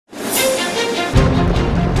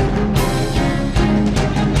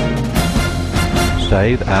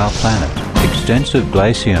save our planet. Extensive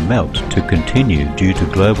glacier melt to continue due to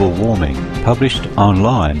global warming. Published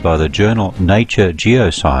online by the journal Nature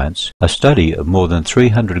Geoscience, a study of more than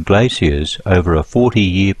 300 glaciers over a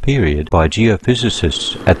 40-year period by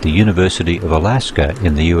geophysicists at the University of Alaska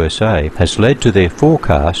in the USA has led to their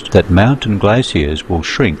forecast that mountain glaciers will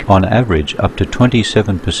shrink on average up to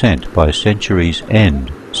 27% by century's end.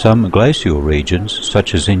 Some glacial regions,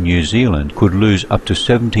 such as in New Zealand, could lose up to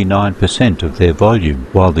 79% of their volume,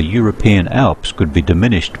 while the European Alps could be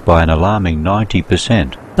diminished by an alarming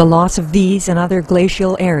 90%. The loss of these and other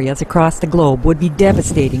glacial areas across the globe would be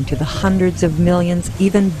devastating to the hundreds of millions,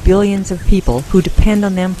 even billions of people who depend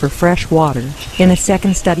on them for fresh water. In a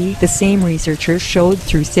second study, the same researchers showed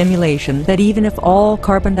through simulation that even if all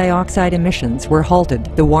carbon dioxide emissions were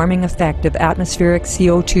halted, the warming effect of atmospheric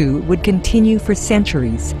CO2 would continue for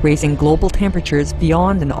centuries, raising global temperatures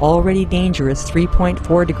beyond an already dangerous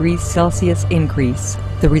 3.4 degrees Celsius increase.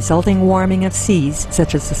 The resulting warming of seas,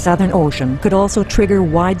 such as the Southern Ocean, could also trigger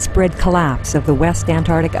widespread collapse of the West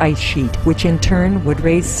Antarctic Ice Sheet, which in turn would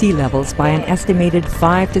raise sea levels by an estimated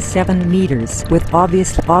 5 to 7 meters, with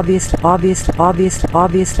obvious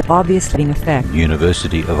effect.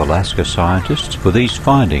 University of Alaska scientists for these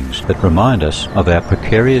findings that remind us of our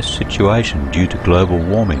precarious situation due to global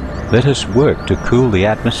warming. Let us work to cool the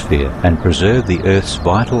atmosphere and preserve the Earth's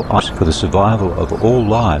vital ice for the survival of all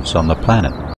lives on the planet.